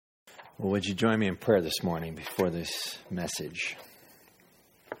Well, would you join me in prayer this morning before this message?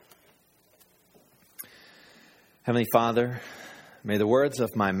 Heavenly Father, may the words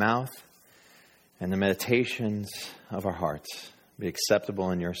of my mouth and the meditations of our hearts be acceptable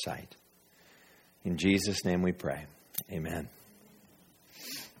in your sight. In Jesus' name we pray. Amen.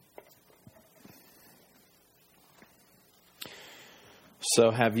 So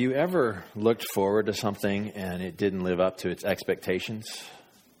have you ever looked forward to something and it didn't live up to its expectations?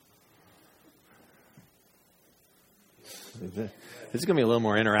 This is going to be a little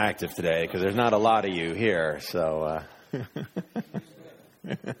more interactive today because there's not a lot of you here. So,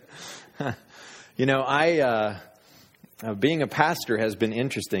 being a pastor has been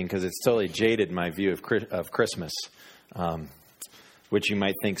interesting because it's totally jaded my view of Christmas, which you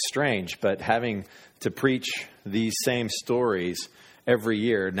might think strange. But having to preach these same stories every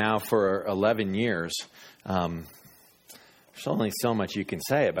year now for 11 years, there's only so much you can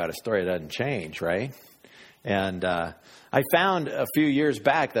say about a story that doesn't change, right? And I found a few years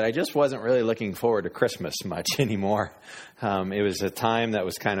back that I just wasn't really looking forward to Christmas much anymore. It was a time that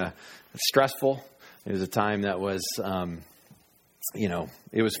was kind of stressful. It was a time that was,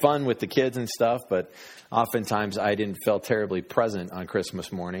 it was fun with the kids and stuff, but oftentimes I didn't feel terribly present on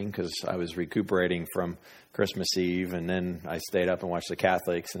Christmas morning because I was recuperating from Christmas Eve, and then I stayed up and watched the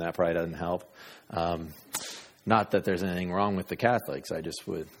Catholics, and that probably doesn't help. Not that there's anything wrong with the Catholics. I just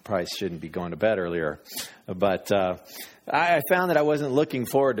probably shouldn't be going to bed earlier. But I found that I wasn't looking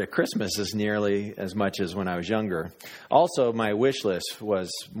forward to Christmas as nearly as much as when I was younger. Also, my wish list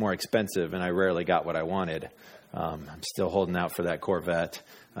was more expensive, and I rarely got what I wanted. I'm still holding out for that Corvette.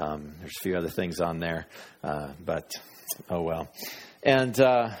 There's a few other things on there, but oh well. And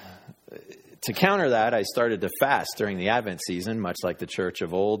to counter that, I started to fast during the Advent season, much like the church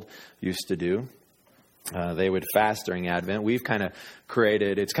of old used to do. They would fast during Advent. We've kind of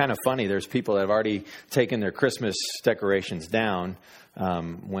created, it's kind of funny, there's people that have already taken their Christmas decorations down,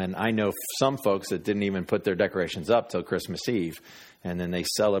 when I know some folks that didn't even put their decorations up till Christmas Eve. And then they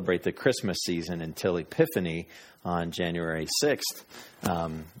celebrate the Christmas season until Epiphany on January 6th.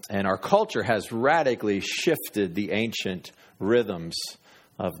 And our culture has radically shifted the ancient rhythms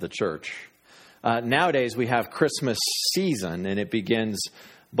of the church. Nowadays, we have Christmas season, and it begins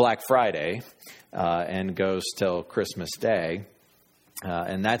Black Friday and goes till Christmas Day.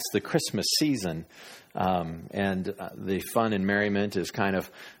 And that's the Christmas season. And the fun and merriment is kind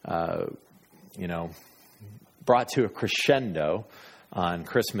of, brought to a crescendo on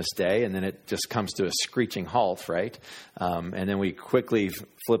Christmas Day, and then it just comes to a screeching halt, right? And then we quickly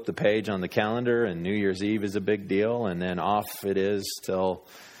flip the page on the calendar, and New Year's Eve is a big deal, and then off it is till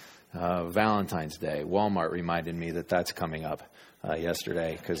Valentine's Day. Walmart reminded me that that's coming up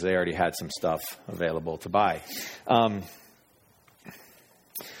yesterday because they already had some stuff available to buy. And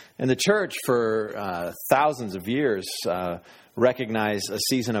the church for thousands of years recognized a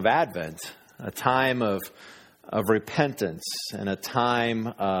season of Advent, a time of repentance and a time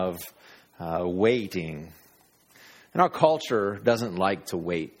of waiting. And our culture doesn't like to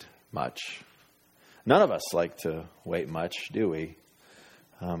wait much. None of us like to wait much, do we?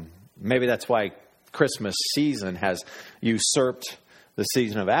 Maybe that's why Christmas season has usurped the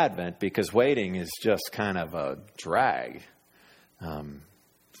season of Advent, because waiting is just kind of a drag. And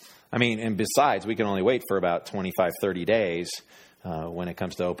besides, we can only wait for about 25, 30 days when it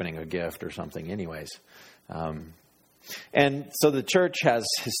comes to opening a gift or something anyways. And so the church has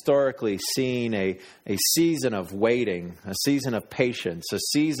historically seen a season of waiting, a season of patience, a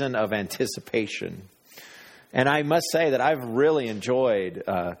season of anticipation. And I must say that I've really enjoyed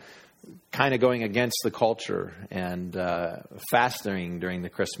kind of going against the culture and fasting during the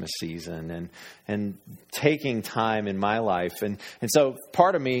Christmas season and taking time in my life. And so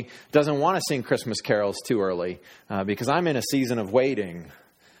part of me doesn't want to sing Christmas carols too early because I'm in a season of waiting.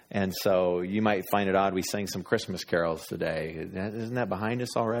 And so you might find it odd we sang some Christmas carols today. Isn't that behind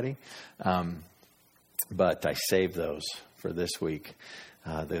us already? But I saved those for this week.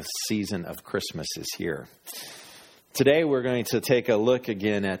 The season of Christmas is here. Today we're going to take a look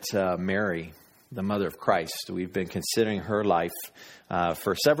again at Mary, the mother of Christ. We've been considering her life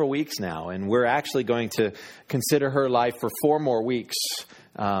for several weeks now, and we're actually going to consider her life for 4 more weeks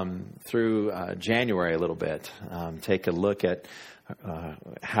through January a little bit. Take a look at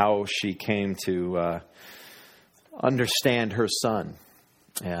how she came to understand her son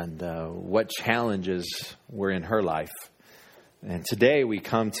and what challenges were in her life. And today we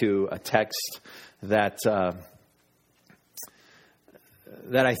come to a text that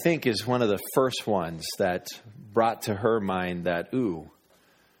I think is one of the first ones that brought to her mind that,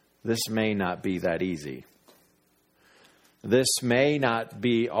 this may not be that easy. This may not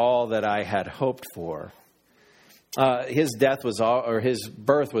be all that I had hoped for. His birth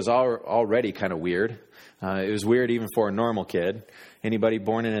was already kind of weird. It was weird even for a normal kid. Anybody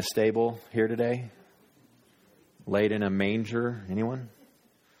born in a stable here today? Laid in a manger? Anyone?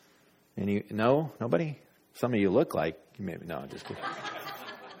 No? Nobody? Some of you look like, maybe, no, just kidding.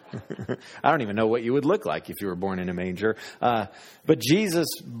 I don't even know what you would look like if you were born in a manger. But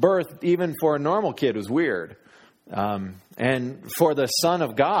Jesus' birth, even for a normal kid, was weird. And for the Son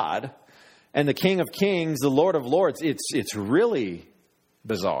of God and the King of Kings, the Lord of Lords, it's really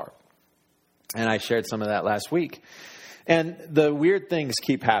bizarre. And I shared some of that last week. And the weird things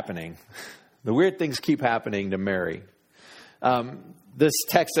keep happening. The weird things keep happening to Mary. This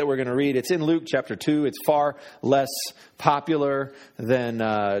text that we're going to read, it's in Luke chapter 2. It's far less popular than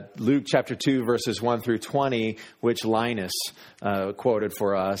Luke chapter 2, verses 1 through 20, which Linus quoted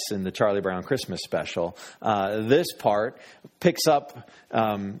for us in the Charlie Brown Christmas special. This part picks up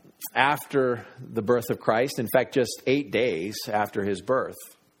after the birth of Christ. In fact, just 8 days after his birth.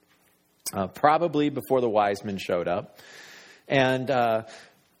 Probably before the wise men showed up. And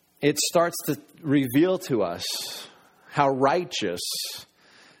it starts to reveal to us how righteous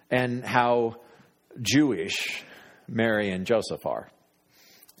and how Jewish Mary and Joseph are.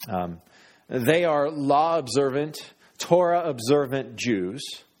 They are law-observant, Torah-observant Jews,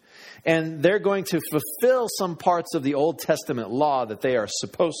 and they're going to fulfill some parts of the Old Testament law that they are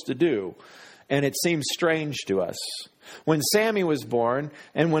supposed to do. And it seems strange to us. When Sammy was born,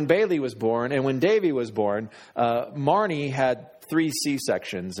 and when Bailey was born, and when Davy was born, Marnie had 3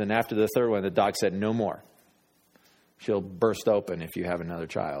 C-sections, and after the third one, the doc said, no more. She'll burst open if you have another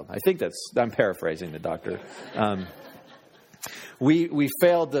child. I think I'm paraphrasing the doctor. We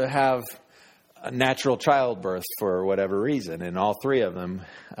failed to have a natural childbirth for whatever reason. And all 3 of them,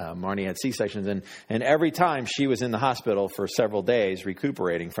 Marnie had C-sections. And every time she was in the hospital for several days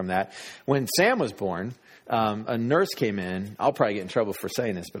recuperating from that. When Sam was born, a nurse came in. I'll probably get in trouble for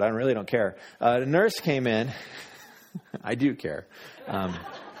saying this, but I really don't care. A nurse came in. I do care.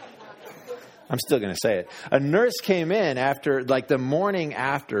 I'm still going to say it. A nurse came in after, like the morning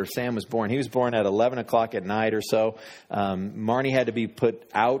after Sam was born. He was born at 11 o'clock at night or so. Marnie had to be put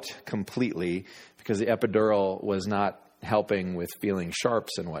out completely because the epidural was not helping with feeling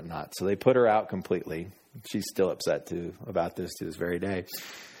sharps and whatnot. So they put her out completely. She's still upset about this to this very day.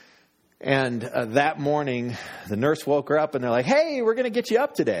 And that morning, the nurse woke her up and they're like, hey, we're going to get you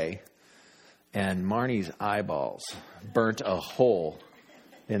up today. And Marnie's eyeballs burnt a hole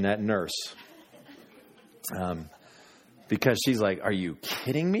in that nurse. Because she's like, are you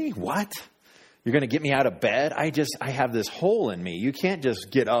kidding me? What? You're going to get me out of bed? I have this hole in me. You can't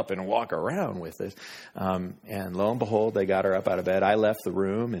just get up and walk around with this. And lo and behold, they got her up out of bed. I left the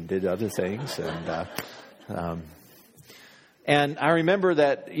room and did other things. And I remember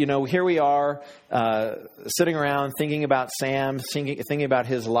that, here we are sitting around thinking about Sam, thinking about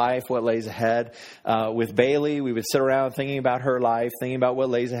his life, what lays ahead. With Bailey, we would sit around thinking about her life, thinking about what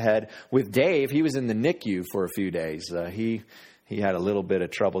lays ahead. With Dave, he was in the NICU for a few days. He had a little bit of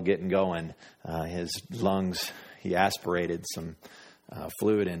trouble getting going. His lungs, he aspirated some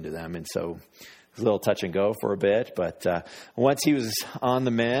fluid into them. And so it was a little touch and go for a bit. But once he was on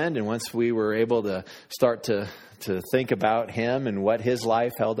the mend and once we were able to start to think about him and what his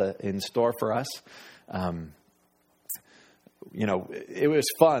life held in store for us, it was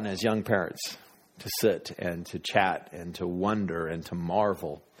fun as young parents to sit and to chat and to wonder and to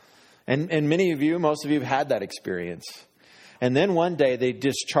marvel. And many of you, most of you have had that experience. And then one day they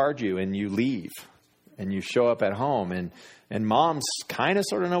discharge you and you leave and you show up at home and moms kind of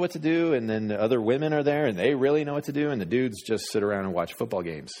sort of know what to do. And then the other women are there and they really know what to do. And the dudes just sit around and watch football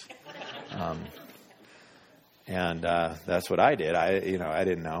games. And that's what I did. I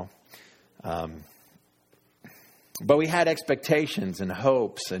didn't know. But we had expectations and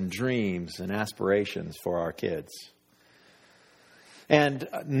hopes and dreams and aspirations for our kids. And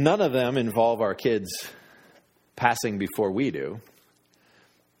none of them involve our kids passing before we do.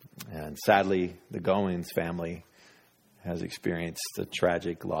 And sadly, the Goins family has experienced a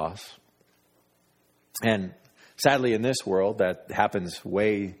tragic loss. And sadly, in this world, that happens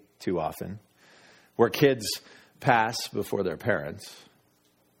way too often, where kids pass before their parents.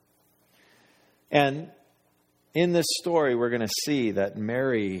 And in this story, we're going to see that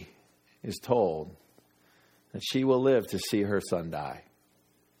Mary is told that she will live to see her son die.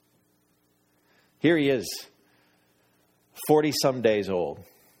 Here he is, 40-some days old.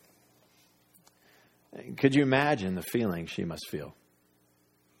 Could you imagine the feeling she must feel?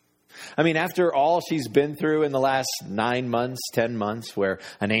 I mean, after all she's been through in the last 9 months, 10 months, where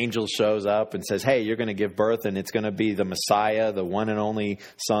an angel shows up and says, hey, you're going to give birth and it's going to be the Messiah, the one and only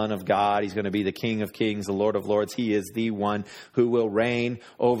Son of God. He's going to be the King of Kings, the Lord of Lords. He is the one who will reign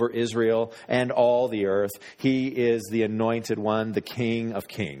over Israel and all the earth. He is the anointed one, the King of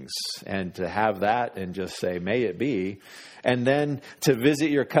Kings. And to have that and just say, may it be. And then to visit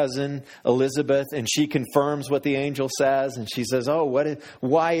your cousin Elizabeth, and she confirms what the angel says. And she says,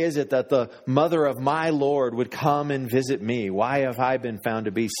 why is it that the mother of my Lord would come and visit me? Why have I been found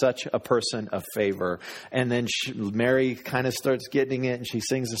to be such a person of favor? And then Mary kind of starts getting it, and she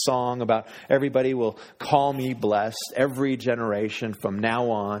sings a song about everybody will call me blessed. Every generation from now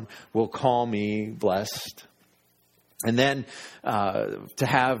on will call me blessed. And then to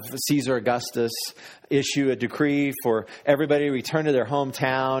have Caesar Augustus issue a decree for everybody to return to their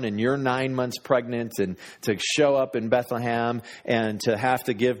hometown, and you're 9 months pregnant, and to show up in Bethlehem and to have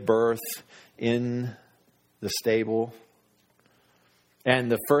to give birth in the stable.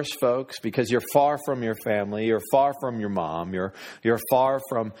 And the first folks, because you're far from your family, you're far from your mom, you're far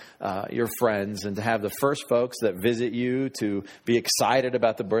from your friends, and to have the first folks that visit you to be excited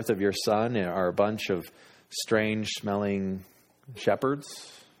about the birth of your son are a bunch of strange smelling shepherds.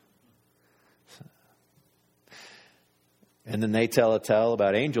 And then they tell a tale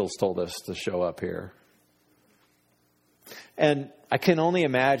about angels told us to show up here. And I can only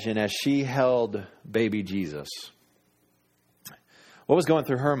imagine as she held baby Jesus, what was going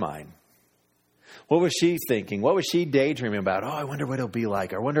through her mind? What was she thinking? What was she daydreaming about? Oh, I wonder what he'll be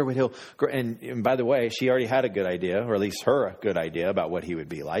like. I wonder what he'll... And by the way, she already had a good idea, or at least her good idea about what he would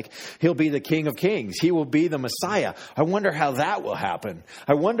be like. He'll be the King of Kings. He will be the Messiah. I wonder how that will happen.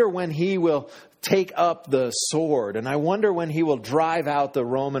 I wonder when he will take up the sword. And I wonder when he will drive out the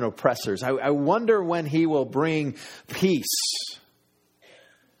Roman oppressors. I wonder when he will bring peace.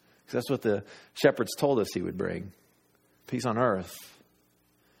 Because that's what the shepherds told us he would bring. Peace on earth.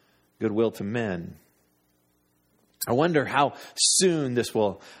 Goodwill to men. I wonder how soon this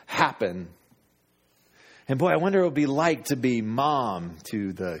will happen. And boy, I wonder what it would be like to be mom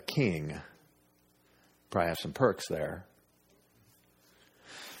to the king. Probably have some perks there.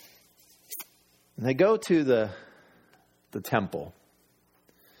 And they go to the temple.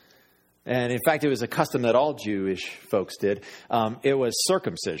 And in fact, it was a custom that all Jewish folks did. It was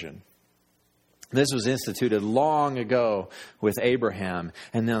circumcision. This was instituted long ago with Abraham.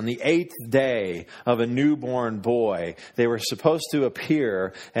 And on the 8th day of a newborn boy, they were supposed to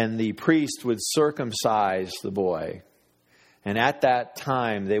appear, and the priest would circumcise the boy. And at that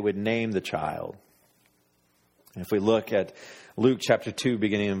time, they would name the child. And if we look at Luke chapter 2,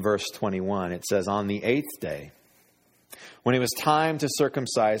 beginning in verse 21, it says, on the 8th day, when it was time to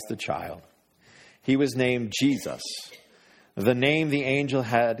circumcise the child, he was named Jesus, the name the angel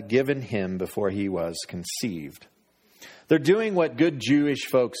had given him before he was conceived. They're doing what good Jewish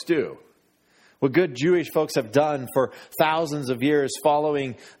folks do. What good Jewish folks have done for thousands of years,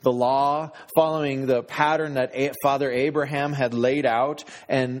 following the law, following the pattern that Father Abraham had laid out.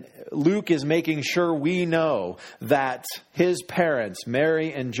 And Luke is making sure we know that his parents,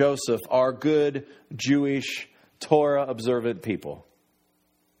 Mary and Joseph, are good Jewish Torah observant people.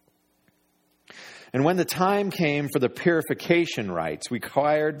 And when the time came for the purification rites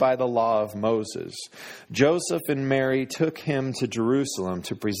required by the law of Moses, Joseph and Mary took him to Jerusalem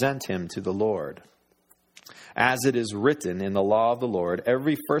to present him to the Lord. As it is written in the law of the Lord,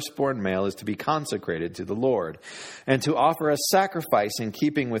 every firstborn male is to be consecrated to the Lord, and to offer a sacrifice in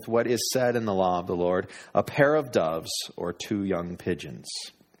keeping with what is said in the law of the Lord, a pair of doves or 2 young pigeons.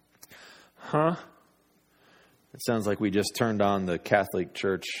 Huh? It sounds like we just turned on the Catholic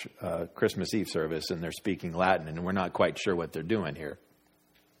Church Christmas Eve service and they're speaking Latin and we're not quite sure what they're doing here.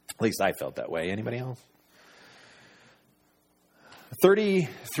 At least I felt that way. Anybody else?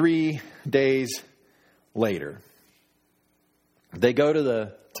 33 days later, they go to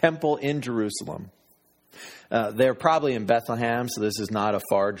the temple in Jerusalem. They're probably in Bethlehem, so this is not a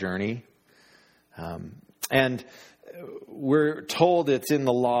far journey. And we're told it's in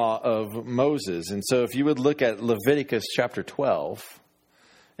the law of Moses. And so if you would look at Leviticus chapter 12,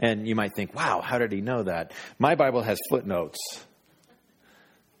 and you might think, wow, how did he know that? My Bible has footnotes.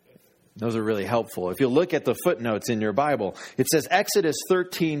 Those are really helpful. If you look at the footnotes in your Bible, it says Exodus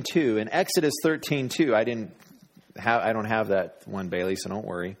 13:2. And Exodus 13:2, I don't have that one, Bailey, so don't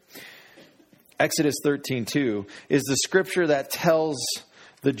worry. Exodus 13:2 is the scripture that tells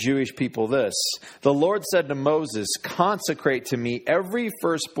the Jewish people this. The Lord said to Moses, consecrate to me every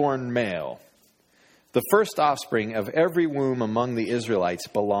firstborn male. The first offspring of every womb among the Israelites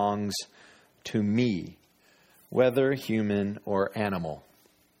belongs to me, whether human or animal.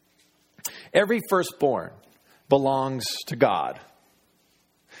 Every firstborn belongs to God.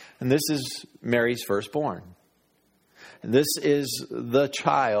 And this is Mary's firstborn. This is the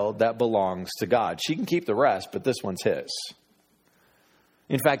child that belongs to God. She can keep the rest, but this one's his.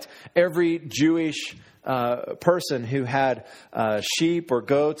 In fact, every Jewish person who had sheep or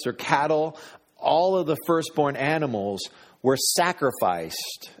goats or cattle, all of the firstborn animals were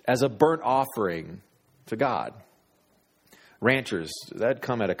sacrificed as a burnt offering to God. Ranchers, that'd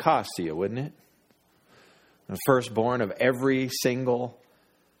come at a cost to you, wouldn't it? The firstborn of every single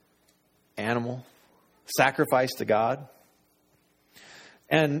animal sacrificed to God.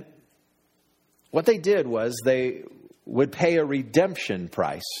 And what they did was they would pay a redemption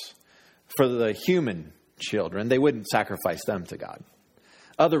price for the human children. They wouldn't sacrifice them to God.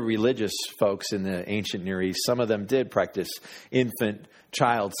 Other religious folks in the ancient Near East, some of them did practice infant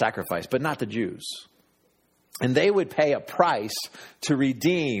child sacrifice, but not the Jews. And they would pay a price to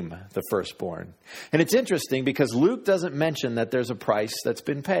redeem the firstborn. And it's interesting because Luke doesn't mention that there's a price that's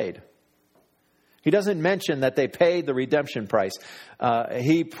been paid. He doesn't mention that they paid the redemption price.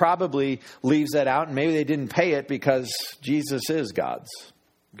 He probably leaves that out, and maybe they didn't pay it because Jesus is God's.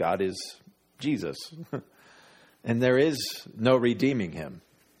 God is Jesus. And there is no redeeming him.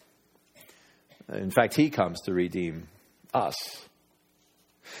 In fact, he comes to redeem us.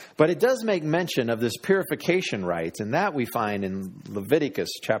 But it does make mention of this purification rite, and that we find in Leviticus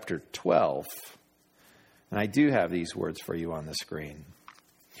chapter 12. And I do have these words for you on the screen.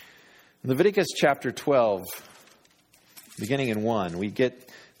 In Leviticus chapter 12, beginning in 1, we get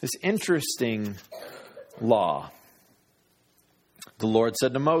this interesting law. The Lord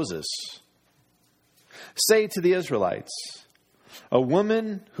said to Moses, "Say to the Israelites, a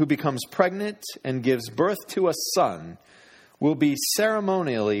woman who becomes pregnant and gives birth to a son will be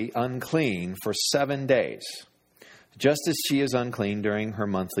ceremonially unclean for 7 days, just as she is unclean during her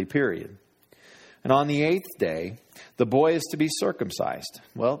monthly period. And on the 8th day, the boy is to be circumcised."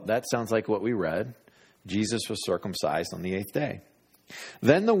 Well, that sounds like what we read. Jesus was circumcised on the 8th day.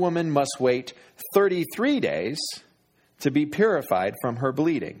 "Then the woman must wait 33 days to be purified from her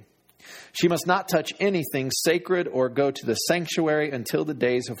bleeding. She must not touch anything sacred or go to the sanctuary until the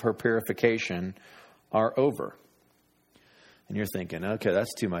days of her purification are over." And you're thinking, okay,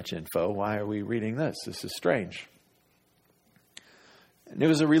 that's too much info. Why are we reading this? This is strange. And it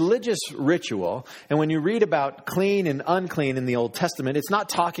was a religious ritual. And when you read about clean and unclean in the Old Testament, it's not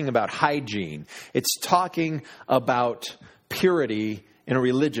talking about hygiene. It's talking about purity in a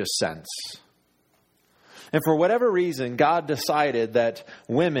religious sense. And for whatever reason, God decided that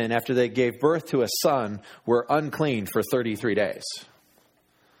women, after they gave birth to a son, were unclean for 33 days.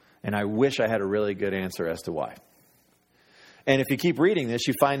 And I wish I had a really good answer as to why. And if you keep reading this,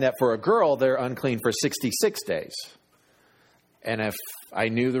 you find that for a girl, they're unclean for 66 days. And if I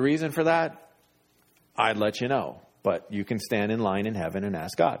knew the reason for that, I'd let you know. But you can stand in line in heaven and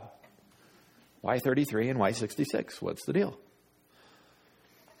ask God. Why 33 and why 66? What's the deal?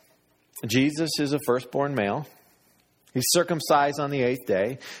 Jesus is a firstborn male. He's circumcised on the 8th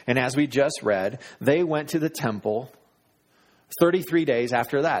day. And as we just read, they went to the temple 33 days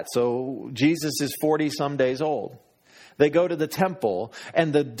after that. So Jesus is 40 some days old. They go to the temple,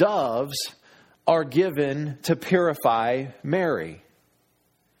 and the doves are given to purify Mary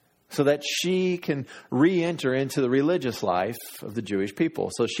so that she can re-enter into the religious life of the Jewish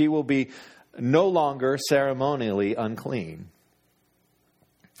people. So she will be no longer ceremonially unclean.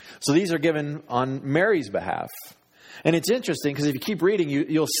 So these are given on Mary's behalf. And it's interesting because if you keep reading,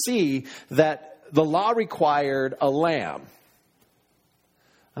 you'll see that the law required a lamb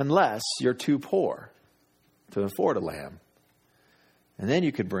unless you're too poor to afford a lamb. And then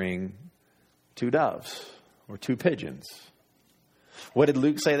you could bring 2 doves or 2 pigeons. What did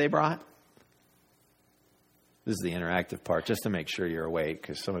Luke say they brought? This is the interactive part, just to make sure you're awake,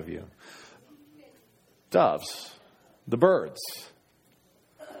 because some of you... Doves. The birds.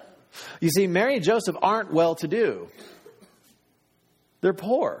 You see, Mary and Joseph aren't well-to-do. They're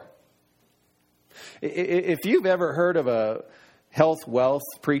poor. If you've ever heard of a health, wealth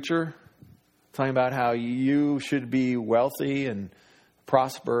preacher talking about how you should be wealthy and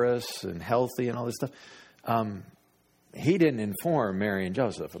prosperous and healthy and all this stuff, he didn't inform Mary and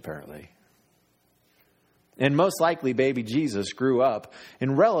Joseph, apparently. And most likely, baby Jesus grew up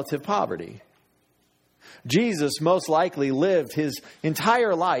in relative poverty. Jesus most likely lived his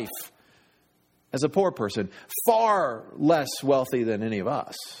entire life as a poor person, far less wealthy than any of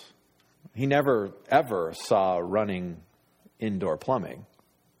us. He never, ever saw running indoor plumbing.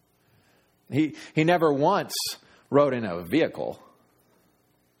 He never once rode in a vehicle.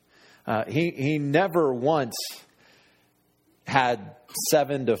 He never once had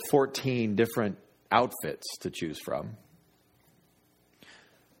 7 to 14 different outfits to choose from.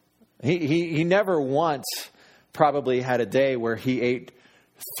 He never once probably had a day where he ate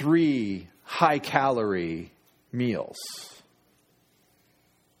 3 high-calorie meals.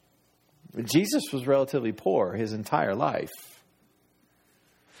 Jesus was relatively poor his entire life.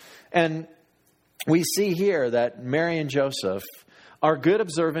 And we see here that Mary and Joseph are good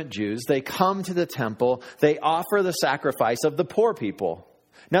observant Jews. They come to the temple. They offer the sacrifice of the poor people.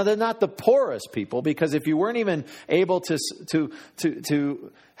 Now, they're not the poorest people, because if you weren't even able to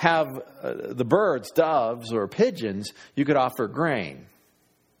have the birds, doves, or pigeons, you could offer grain,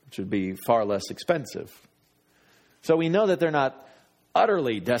 which would be far less expensive. So we know that they're not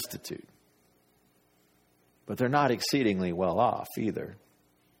utterly destitute, but they're not exceedingly well off either.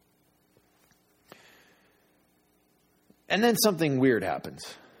 And then something weird happens.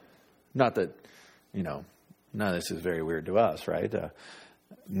 Not that, none of this is very weird to us, right?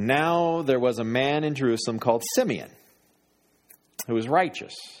 Now there was a man in Jerusalem called Simeon, who was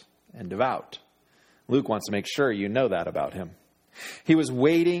righteous and devout. Luke wants to make sure you know that about him. He was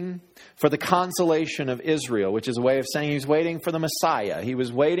waiting for the consolation of Israel, which is a way of saying he's waiting for the Messiah. He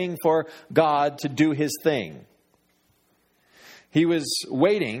was waiting for God to do his thing. He was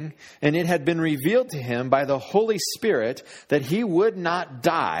waiting, and it had been revealed to him by the Holy Spirit that he would not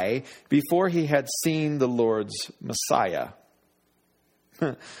die before he had seen the Lord's Messiah.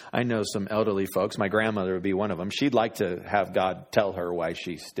 I know some elderly folks. My grandmother would be one of them. She'd like to have God tell her why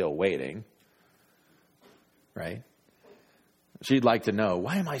she's still waiting. Right? She'd like to know,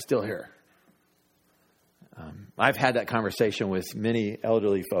 why am I still here? I've had that conversation with many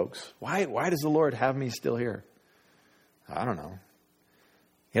elderly folks. Why does the Lord have me still here? I don't know.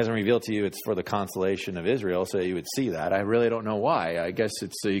 He hasn't revealed to you it's for the consolation of Israel, so you would see that. I really don't know why. I guess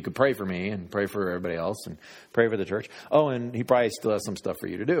it's so you could pray for me and pray for everybody else and pray for the church. Oh, and he probably still has some stuff for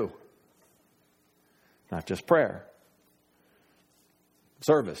you to do. Not just prayer.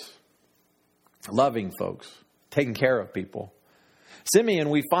 Service. Loving folks. Taking care of people. Simeon,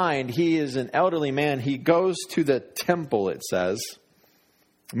 we find he is an elderly man. He goes to the temple, it says.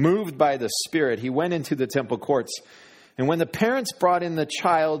 Moved by the Spirit, he went into the temple courts. And when the parents brought in the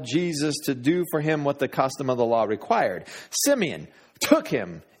child Jesus to do for him what the custom of the law required, Simeon took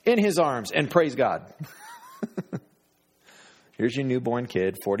him in his arms and praised God. Here's your newborn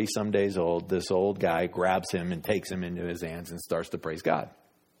kid, 40-some days old. This old guy grabs him and takes him into his hands and starts to praise God.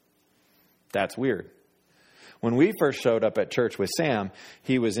 That's weird. When we first showed up at church with Sam,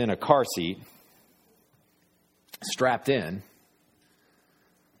 he was in a car seat, strapped in,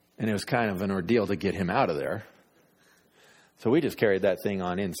 and it was kind of an ordeal to get him out of there. So we just carried that thing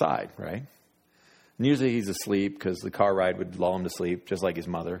on inside, right? And usually he's asleep because the car ride would lull him to sleep, just like his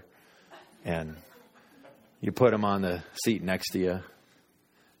mother. And you put him on the seat next to you.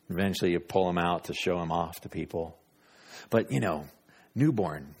 Eventually you pull him out to show him off to people. But,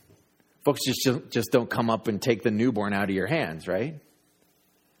 newborn. Folks just don't come up and take the newborn out of your hands, right?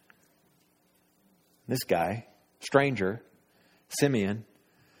 This guy, stranger, Simeon,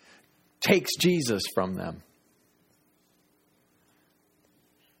 takes Jesus from them.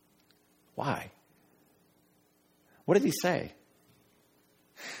 Why? What did he say?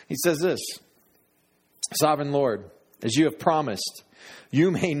 He says this, Sovereign Lord, as you have promised, you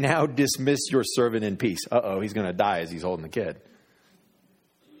may now dismiss your servant in peace. He's going to die as he's holding the kid.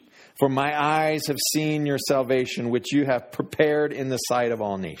 For my eyes have seen your salvation, which you have prepared in the sight of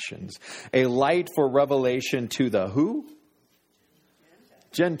all nations. A light for revelation to the who?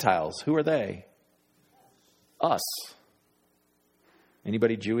 Gentiles. Who are they? Us.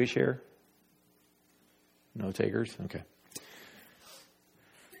 Anybody Jewish here? No takers? Okay.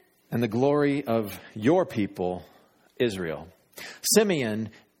 And the glory of your people, Israel. Simeon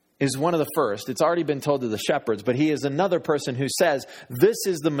is one of the first. It's already been told to the shepherds, but he is another person who says, this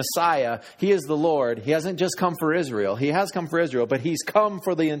is the Messiah. He is the Lord. He hasn't just come for Israel. He has come for Israel, but he's come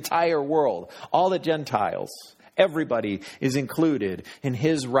for the entire world. All the Gentiles. Everybody is included in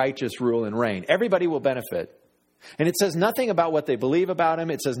his righteous rule and reign. Everybody will benefit. And it says nothing about what they believe about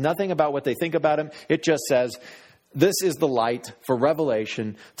him. It says nothing about what they think about him. It just says, this is the light for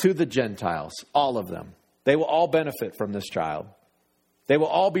revelation to the Gentiles, all of them. They will all benefit from this child. They will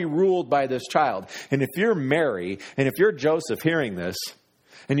all be ruled by this child. And if you're Mary and if you're Joseph hearing this,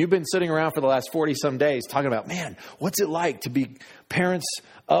 and you've been sitting around for the last 40-some days talking about, man, what's it like to be parents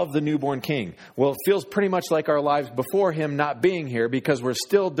of the newborn king? Well, it feels pretty much like our lives before him not being here, because we're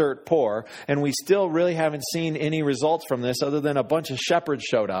still dirt poor and we still really haven't seen any results from this other than a bunch of shepherds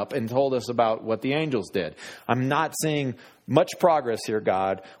showed up and told us about what the angels did. I'm not seeing much progress here,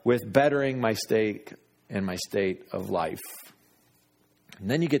 God, with bettering my state and my state of life. And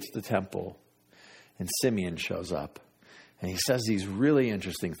then you get to the temple, and Simeon shows up. And he says these really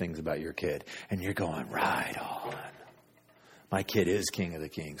interesting things about your kid. And you're going, right on. My kid is King of the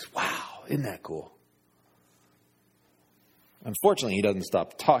Kings. Wow, isn't that cool? Unfortunately, he doesn't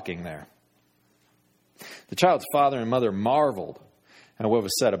stop talking there. The child's father and mother marveled at what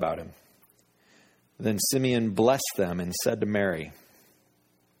was said about him. Then Simeon blessed them and said to Mary.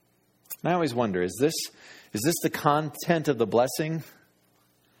 And I always wonder, is this the content of the blessing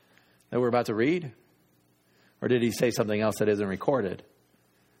that we're about to read? Or did he say something else that isn't recorded?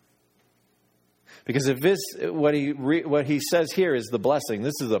 Because if this, what he says here is the blessing,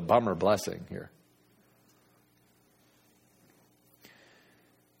 this is a bummer blessing here.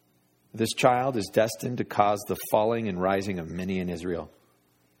 This child is destined to cause the falling and rising of many in Israel,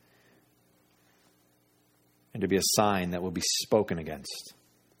 and to be a sign that will be spoken against,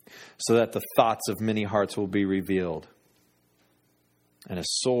 so that the thoughts of many hearts will be revealed. And a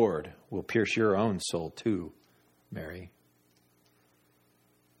sword will pierce your own soul too, Mary.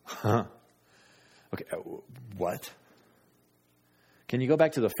 Huh. Okay, what? Can you go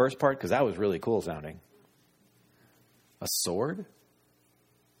back to the first part? Because that was really cool sounding. A sword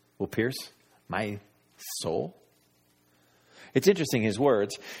will pierce my soul? It's interesting, his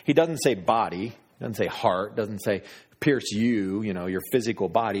words. He doesn't say body, doesn't say heart, doesn't say pierce you, your physical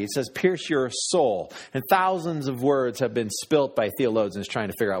body. It says pierce your soul. And thousands of words have been spilt by theologians trying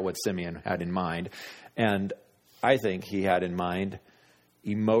to figure out what Simeon had in mind. And I think he had in mind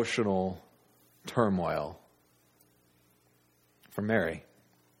emotional turmoil for Mary.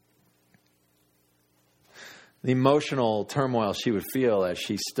 The emotional turmoil she would feel as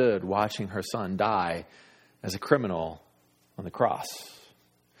she stood watching her son die as a criminal on the cross.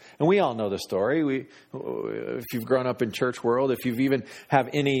 And we all know the story. If you've grown up in church world, if you've even have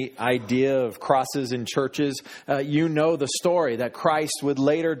any idea of crosses in churches, you know the story that Christ would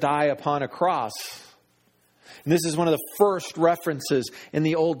later die upon a cross. And this is one of the first references in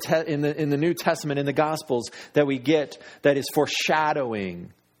the in the New Testament, in the Gospels, that we get that is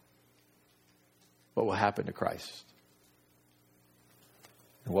foreshadowing what will happen to Christ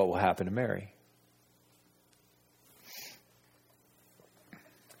and what will happen to Mary.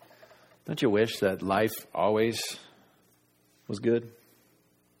 Don't you wish that life always was good?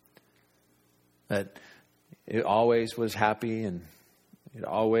 That it always was happy and it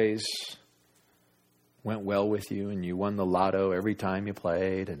always went well with you and you won the lotto every time you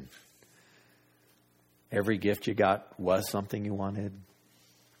played and every gift you got was something you wanted?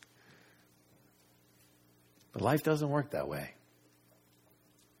 But life doesn't work that way.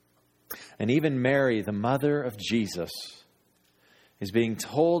 And even Mary, the mother of Jesus, is being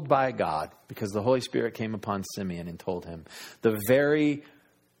told by God, because the Holy Spirit came upon Simeon and told him, the very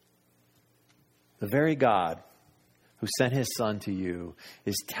God who sent his son to you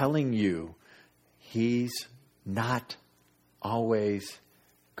is telling you he's not always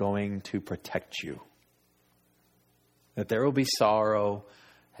going to protect you. That there will be sorrow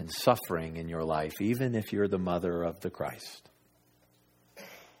and suffering in your life, even if you're the mother of the Christ.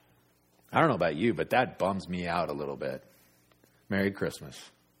 I don't know about you, but that bums me out a little bit. Merry Christmas.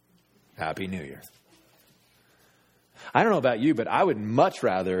 Happy New Year. I don't know about you, but I would much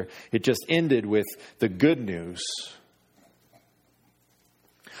rather it just ended with the good news.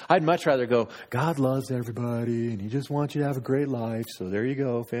 I'd much rather go, God loves everybody and he just wants you to have a great life. So there you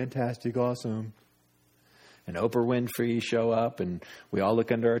go. Fantastic. Awesome. And Oprah Winfrey show up and we all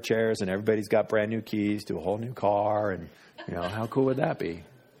look under our chairs and everybody's got brand new keys to a whole new car. And, how cool would that be?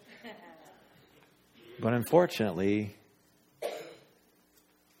 But unfortunately,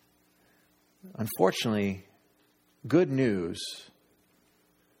 good news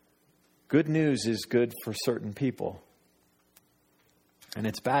is good for certain people. And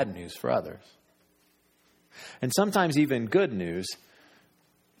it's bad news for others. And sometimes even good news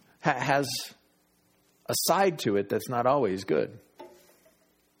has a side to it that's not always good.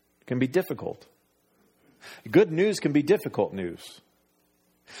 It can be difficult. Good news can be difficult news.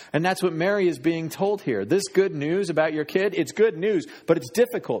 And that's what Mary is being told here. This good news about your kid, it's good news, but it's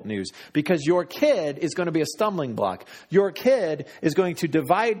difficult news because your kid is going to be a stumbling block. Your kid is going to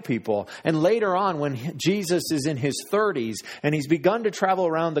divide people. And later on, when Jesus is in his 30s and he's begun to travel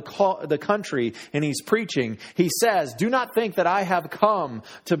around the country and he's preaching, he says, "Do not think that I have come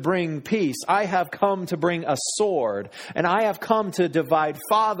to bring peace. I have come to bring a sword. And I have come to divide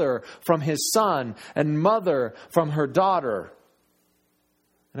father from his son and mother from her daughter."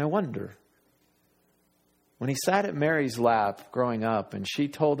 And I wonder, when he sat at Mary's lap growing up and she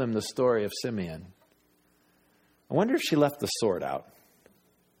told him the story of Simeon, I wonder if she left the sword out.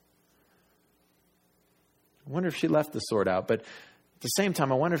 But At the same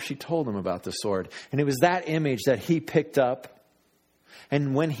time, I wonder if she told him about the sword. And it was that image that he picked up.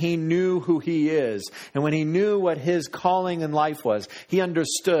 And when he knew who he is, and when he knew what his calling in life was, he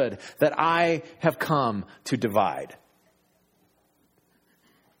understood that I have come to divide.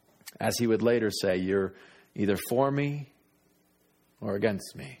 As he would later say, you're either for me or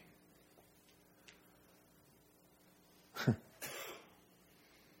against me.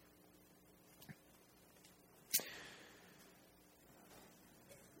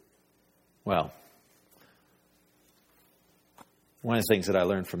 Well, one of the things that I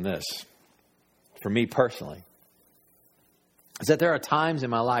learned from this, for me personally, is that there are times in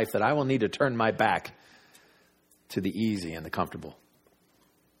my life that I will need to turn my back to the easy and the comfortable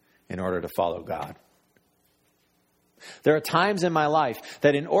in order to follow God. There are times in my life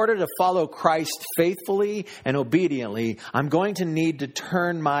that in order to follow Christ faithfully and obediently, I'm going to need to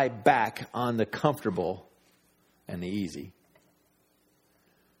turn my back on the comfortable and the easy.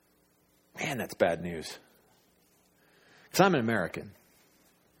 Man, that's bad news. Because I'm an American.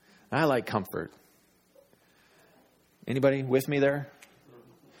 I like comfort. Anybody with me there?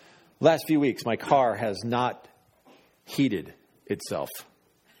 Last few weeks, my car has not heated itself.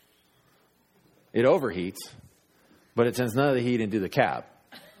 It overheats, but it sends none of the heat into the cab.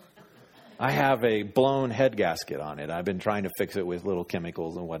 I have a blown head gasket on it. I've been trying to fix it with little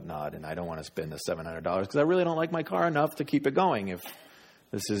chemicals and whatnot, and I don't want to spend the $700 because I really don't like my car enough to keep it going if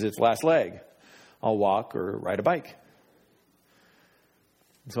this is its last leg. I'll walk or ride a bike.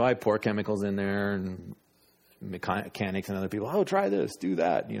 So I pour chemicals in there, and mechanics and other people, oh, try this, do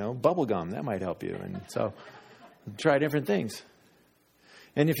that, bubble gum, that might help you. And so try different things.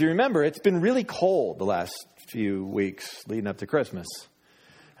 And if you remember, it's been really cold the last few weeks leading up to Christmas.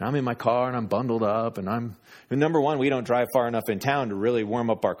 And I'm in my car and I'm bundled up, and number one, we don't drive far enough in town to really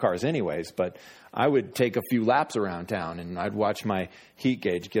warm up our cars anyways, but I would take a few laps around town and I'd watch my heat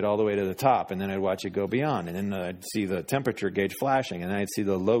gauge get all the way to the top, and then I'd watch it go beyond, and then I'd see the temperature gauge flashing, and then I'd see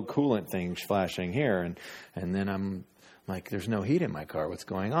the low coolant thing flashing here, and then I'm like, there's no heat in my car. What's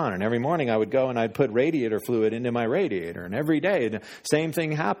going on? And every morning I would go and I'd put radiator fluid into my radiator, and every day the same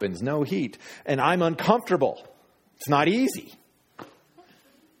thing happens, no heat, and I'm uncomfortable. It's not easy.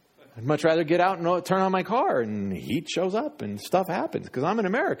 I'd much rather get out and turn on my car and heat shows up and stuff happens because I'm an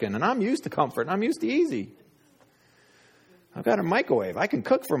American and I'm used to comfort and I'm used to easy. I've got a microwave. I can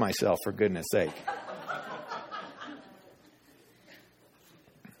cook for myself, for goodness sake.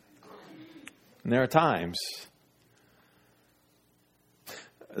 And there are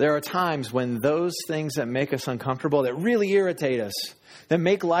times when those things that make us uncomfortable, that really irritate us, that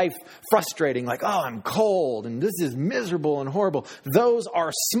make life frustrating, like, oh, I'm cold and this is miserable and horrible. Those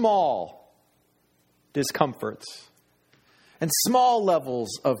are small discomforts and small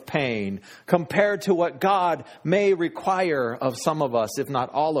levels of pain compared to what God may require of some of us, if not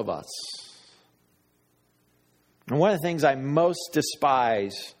all of us. And one of the things I most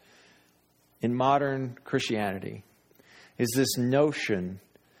despise in modern Christianity is this notion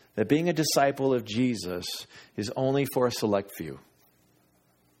that being a disciple of Jesus is only for a select few.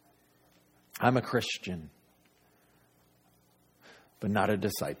 I'm a Christian, but not a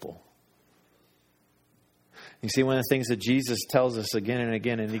disciple. You see, one of the things that Jesus tells us again and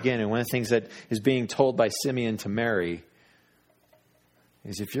again and again, and one of the things that is being told by Simeon to Mary,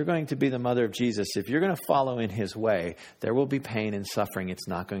 is if you're going to be the mother of Jesus, if you're going to follow in his way, there will be pain and suffering. It's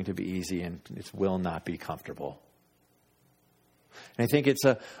not going to be easy, and it will not be comfortable. And I think it's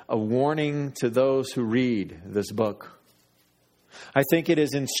a warning to those who read this book. I think it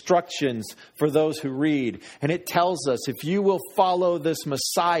is instructions for those who read. And it tells us, if you will follow this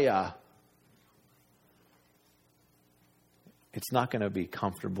Messiah, it's not going to be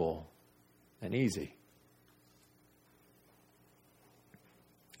comfortable and easy.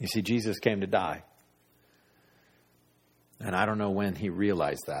 You see, Jesus came to die. And I don't know when he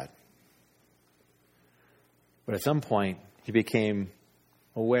realized that. But at some point, he became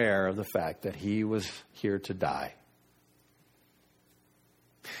aware of the fact that he was here to die.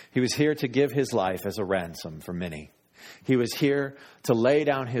 He was here to give his life as a ransom for many. He was here to lay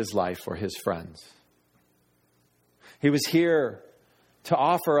down his life for his friends. He was here to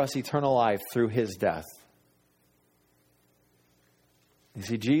offer us eternal life through his death. You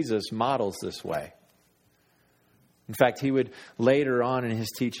see, Jesus models this way. In fact, he would later on in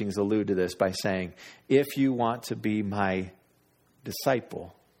his teachings allude to this by saying, if you want to be my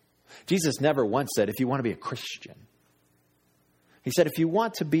disciple. Jesus never once said, if you want to be a Christian. He said, if you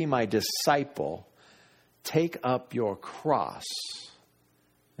want to be my disciple, take up your cross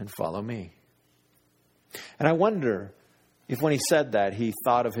and follow me. And I wonder if when he said that, he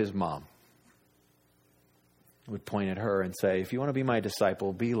thought of his mom. would point at her and say, if you want to be my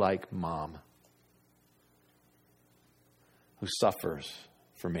disciple, be like Mom, who suffers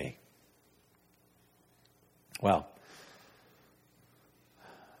for me. Well,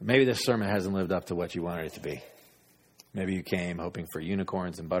 maybe this sermon hasn't lived up to what you wanted it to be. Maybe you came hoping for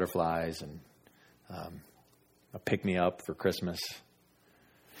unicorns and butterflies and a pick-me-up for Christmas.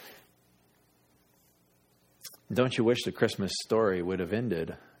 Don't you wish the Christmas story would have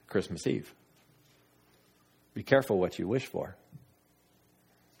ended Christmas Eve? Be careful what you wish for.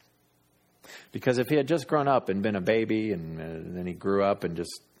 Because if he had just grown up and been a baby and then he grew up and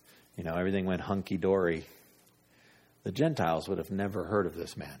just, everything went hunky-dory, the Gentiles would have never heard of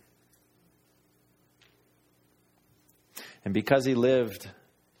this man. And because he lived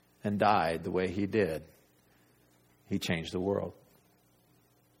and died the way he did, he changed the world.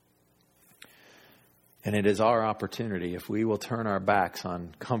 And it is our opportunity, if we will turn our backs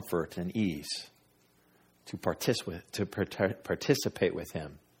on comfort and ease, to participate with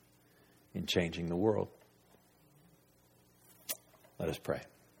him in changing the world. Let us pray.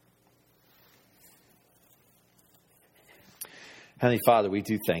 Heavenly Father, we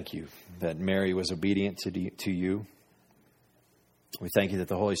do thank you that Mary was obedient to you. We thank you that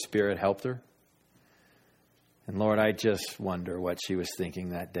the Holy Spirit helped her. And Lord, I just wonder what she was thinking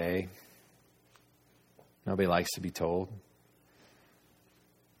that day. Nobody likes to be told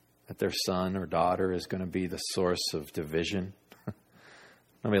that their son or daughter is going to be the source of division.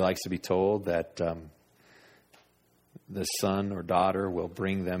 Nobody likes to be told that the son or daughter will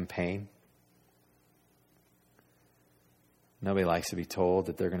bring them pain. Nobody likes to be told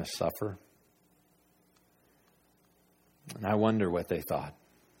that they're going to suffer. And I wonder what they thought.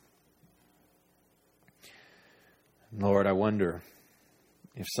 Lord, I wonder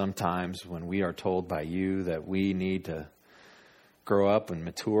if sometimes when we are told by you that we need to grow up and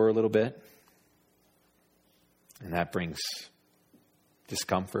mature a little bit, and that brings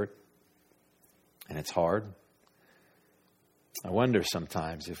discomfort, and it's hard, I wonder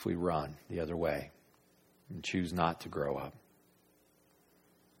sometimes if we run the other way and choose not to grow up.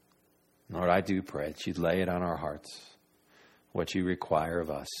 Lord, I do pray that you'd lay it on our hearts, what you require of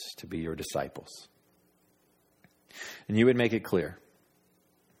us to be your disciples. And you would make it clear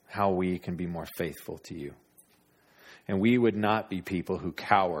how we can be more faithful to you. And we would not be people who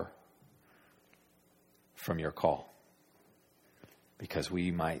cower from your call because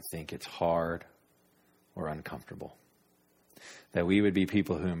we might think it's hard or uncomfortable. That we would be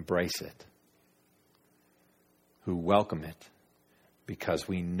people who embrace it, who welcome it, because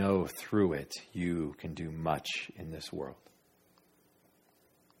we know through it you can do much in this world.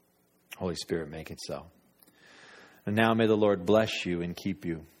 Holy Spirit, make it so. And now may the Lord bless you and keep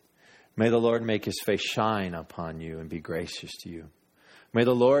you. May the Lord make his face shine upon you and be gracious to you. May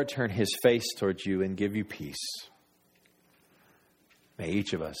the Lord turn his face towards you and give you peace. May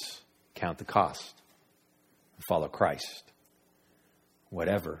each of us count the cost and follow Christ,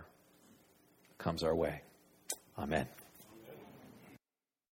 whatever comes our way. Amen.